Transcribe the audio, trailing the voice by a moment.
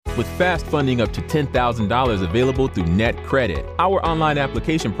with fast funding up to $10,000 available through NetCredit. Our online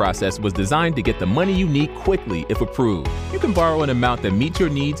application process was designed to get the money you need quickly if approved. You can borrow an amount that meets your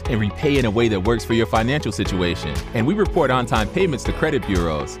needs and repay in a way that works for your financial situation. And we report on-time payments to credit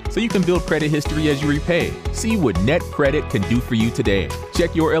bureaus, so you can build credit history as you repay. See what NetCredit can do for you today.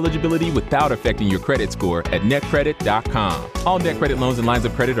 Check your eligibility without affecting your credit score at netcredit.com. All NetCredit loans and lines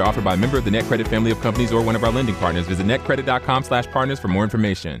of credit are offered by a member of the NetCredit family of companies or one of our lending partners. Visit netcredit.com/partners for more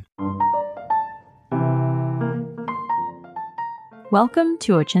information. Welcome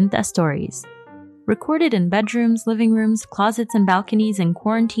to Ochenta Stories. Recorded in bedrooms, living rooms, closets, and balconies in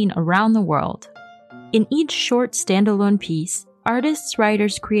quarantine around the world. In each short standalone piece, artists,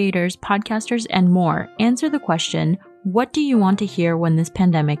 writers, creators, podcasters, and more answer the question, what do you want to hear when this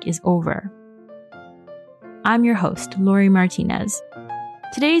pandemic is over? I'm your host, Lori Martinez.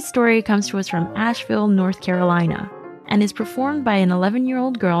 Today's story comes to us from Asheville, North Carolina, and is performed by an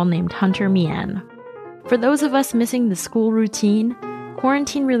 11-year-old girl named Hunter Mian. For those of us missing the school routine,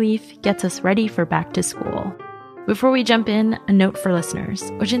 Quarantine Relief gets us ready for back to school. Before we jump in, a note for listeners.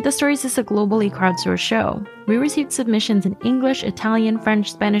 Ochenta Stories is a globally crowdsourced show. We received submissions in English, Italian,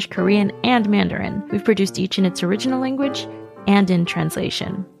 French, Spanish, Korean, and Mandarin. We've produced each in its original language and in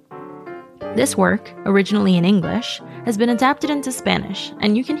translation. This work, originally in English, has been adapted into Spanish,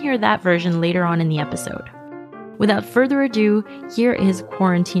 and you can hear that version later on in the episode. Without further ado, here is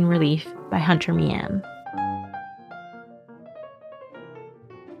Quarantine Relief by Hunter Mian.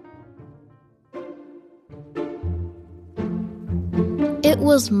 It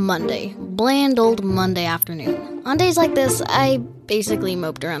was Monday, bland old Monday afternoon. On days like this, I basically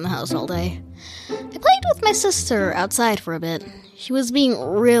moped around the house all day. I played with my sister outside for a bit. She was being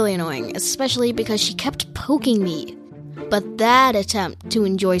really annoying, especially because she kept poking me. But that attempt to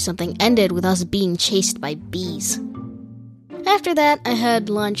enjoy something ended with us being chased by bees. After that, I had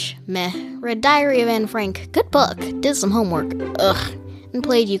lunch, read Diary of Anne Frank, good book, did some homework, and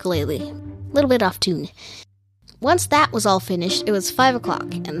played ukulele. Little bit off tune. Once that was all finished, it was 5 o'clock,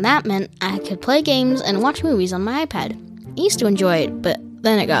 and that meant I could play games and watch movies on my iPad. I used to enjoy it, but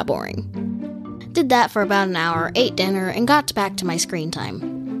then it got boring. Did that for about an hour, ate dinner, and got back to my screen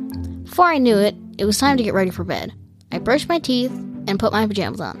time. Before I knew it, it was time to get ready for bed. I brushed my teeth and put my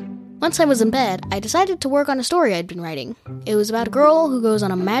pajamas on. Once I was in bed, I decided to work on a story I'd been writing. It was about a girl who goes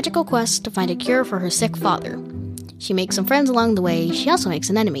on a magical quest to find a cure for her sick father. She makes some friends along the way. She also makes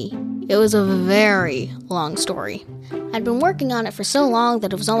an enemy. It was a very long story. I'd been working on it for so long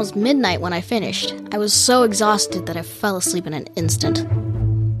that it was almost midnight when I finished. I was so exhausted that I fell asleep in an instant.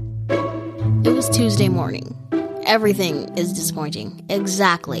 It was Tuesday morning. Everything is disappointing,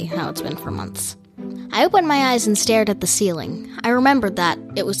 exactly how it's been for months. I opened my eyes and stared at the ceiling. I remembered that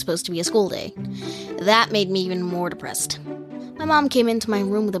it was supposed to be a school day. That made me even more depressed. My mom came into my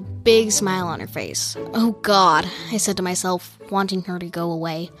room with a big smile on her face. Oh God, I said to myself, wanting her to go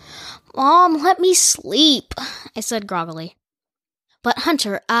away. Mom, let me sleep, I said groggily. But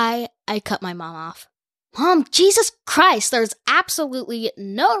Hunter, I cut my mom off. Mom, Jesus Christ, there's absolutely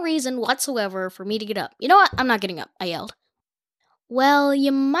no reason whatsoever for me to get up. You know what? I'm not getting up, I yelled. Well,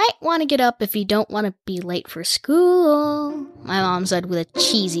 you might want to get up if you don't want to be late for school, my mom said with a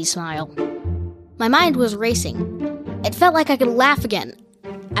cheesy smile. My mind was racing. It felt like I could laugh again.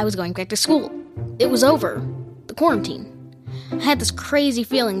 I was going back to school. It was over. The quarantine. I had this crazy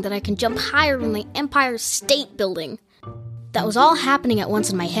feeling that I can jump higher than the Empire State Building. That was all happening at once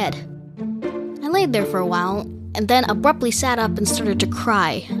in my head. I laid there for a while, and then abruptly sat up and started to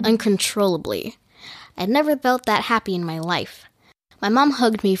cry, uncontrollably. I'd never felt that happy in my life. My mom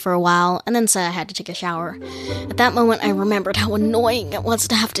hugged me for a while, and then said I had to take a shower. At that moment, I remembered how annoying it was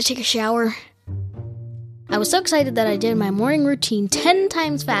to have to take a shower. I was so excited that I did my morning routine 10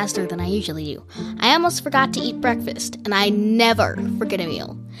 times faster than I usually do. I almost forgot to eat breakfast, and I never forget a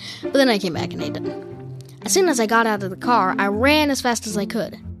meal. But then I came back and ate it. As soon as I got out of the car, I ran as fast as I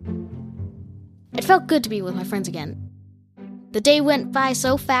could. It felt good to be with my friends again. The day went by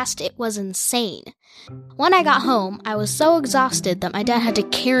so fast it was insane. When I got home, I was so exhausted that my dad had to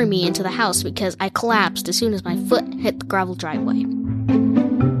carry me into the house because I collapsed as soon as my foot hit the gravel driveway.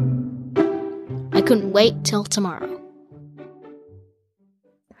 I couldn't wait till tomorrow.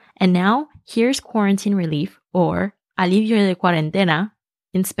 And now, here's Quarantine Relief, or Alivio de Cuarentena,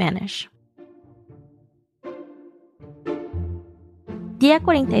 in Spanish. Día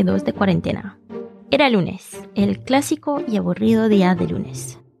 42 de cuarentena. Era lunes, el clásico y aburrido día de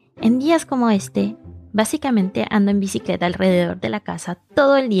lunes. En días como este, básicamente ando en bicicleta alrededor de la casa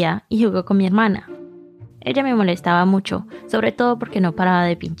todo el día y jugo con mi hermana. Ella me molestaba mucho, sobre todo porque no paraba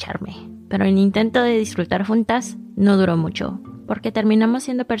de pincharme, pero el intento de disfrutar juntas no duró mucho, porque terminamos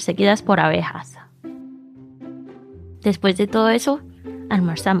siendo perseguidas por abejas. Después de todo eso,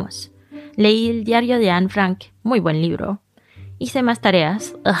 almorzamos. Leí el diario de Anne Frank, muy buen libro. Hice más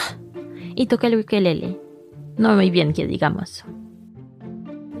tareas, y toqué el ukelele. No muy bien que digamos.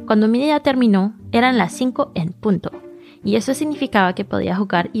 Cuando mi día terminó, eran las 5 en punto, y eso significaba que podía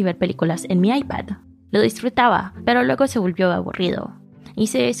jugar y ver películas en mi iPad. Lo disfrutaba, pero luego se volvió aburrido.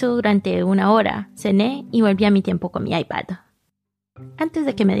 Hice eso durante 1 hora, cené y volví a mi tiempo con mi iPad. Antes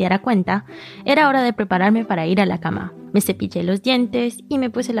de que me diera cuenta, era hora de prepararme para ir a la cama. Me cepillé los dientes y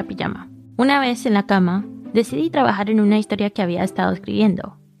me puse la pijama. Una vez en la cama, decidí trabajar en una historia que había estado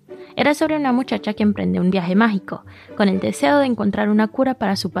escribiendo. Era sobre una muchacha que emprende un viaje mágico, con el deseo de encontrar una cura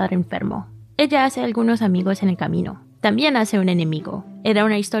para su padre enfermo. Ella hace algunos amigos en el camino. También hace un enemigo. Era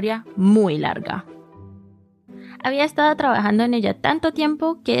una historia muy larga. Había estado trabajando en ella tanto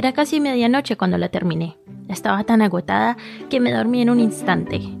tiempo que era casi medianoche cuando la terminé. Estaba tan agotada que me dormí en un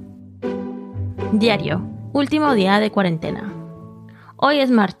instante. Diario. Último día de cuarentena. Hoy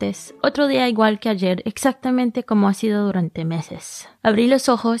es martes, otro día igual que ayer, exactamente como ha sido durante meses. Abrí los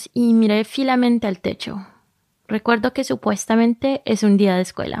ojos y miré fijamente al techo. Recuerdo que supuestamente es un día de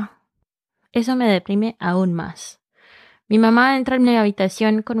escuela. Eso me deprime aún más. Mi mamá entra en mi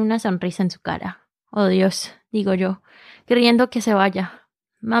habitación con una sonrisa en su cara. Oh Dios, digo yo, queriendo que se vaya.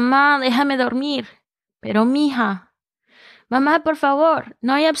 Mamá, déjame dormir. Pero mija. Mamá, por favor,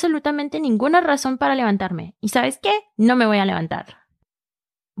 no hay absolutamente ninguna razón para levantarme. ¿Y sabes qué? No me voy a levantar.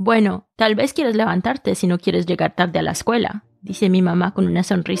 Bueno, tal vez quieres levantarte si no quieres llegar tarde a la escuela, dice mi mamá con una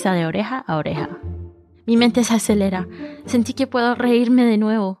sonrisa de oreja a oreja. Mi mente se acelera. Sentí que puedo reírme de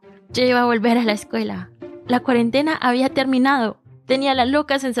nuevo. Yo iba a volver a la escuela. La cuarentena había terminado. Tenía la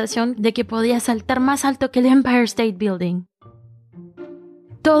loca sensación de que podía saltar más alto que el Empire State Building.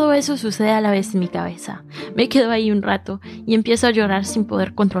 Todo eso sucede a la vez en mi cabeza. Me quedo ahí un rato y empiezo a llorar sin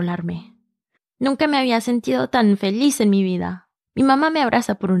poder controlarme. Nunca me había sentido tan feliz en mi vida. Mi mamá me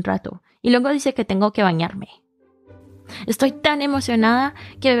abraza por un rato y luego dice que tengo que bañarme. Estoy tan emocionada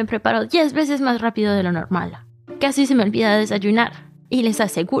que me preparo 10 veces más rápido de lo normal. Casi se me olvida desayunar y les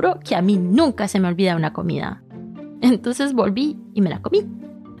aseguro que a mí nunca se me olvida una comida. Entonces volví y me la comí.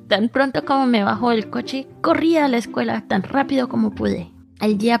 Tan pronto como me bajó del coche, corrí a la escuela tan rápido como pude.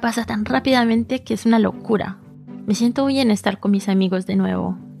 El día pasa tan rápidamente que es una locura. Me siento bien estar con mis amigos de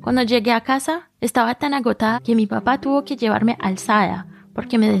nuevo. Cuando llegué a casa, estaba tan agotada que mi papá tuvo que llevarme alzada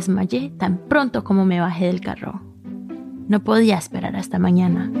porque me desmayé tan pronto como me bajé del carro. No podía esperar hasta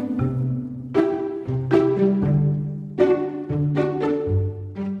mañana.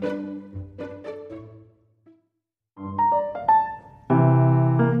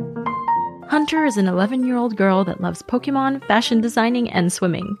 Hunter is an 11-year-old girl that loves Pokemon, fashion designing, and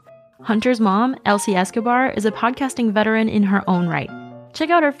swimming. Hunter's mom, Elsie Escobar, is a podcasting veteran in her own right. Check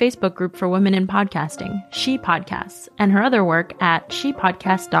out her Facebook group for women in podcasting, She Podcasts, and her other work at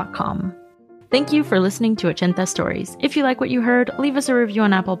shepodcast.com. Thank you for listening to 80 Stories. If you like what you heard, leave us a review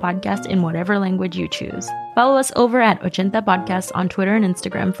on Apple Podcasts in whatever language you choose. Follow us over at 80 Podcasts on Twitter and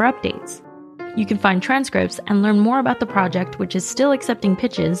Instagram for updates. You can find transcripts and learn more about the project, which is still accepting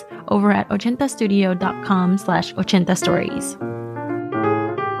pitches, over at 80studio.com/80 stories.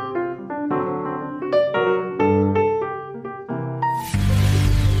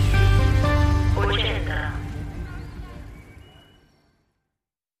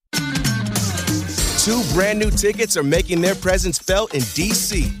 Two brand new tickets are making their presence felt in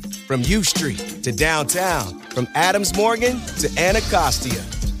D.C. From U Street to downtown, from Adams Morgan to Anacostia.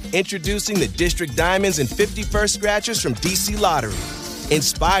 Introducing the District Diamonds and 51st Scratchers from DC Lottery.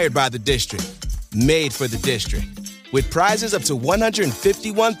 Inspired by the District. Made for the District. With prizes up to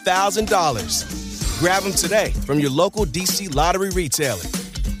 $151,000. Grab them today from your local DC Lottery retailer.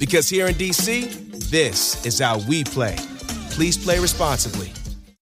 Because here in DC, this is how we play. Please play responsibly.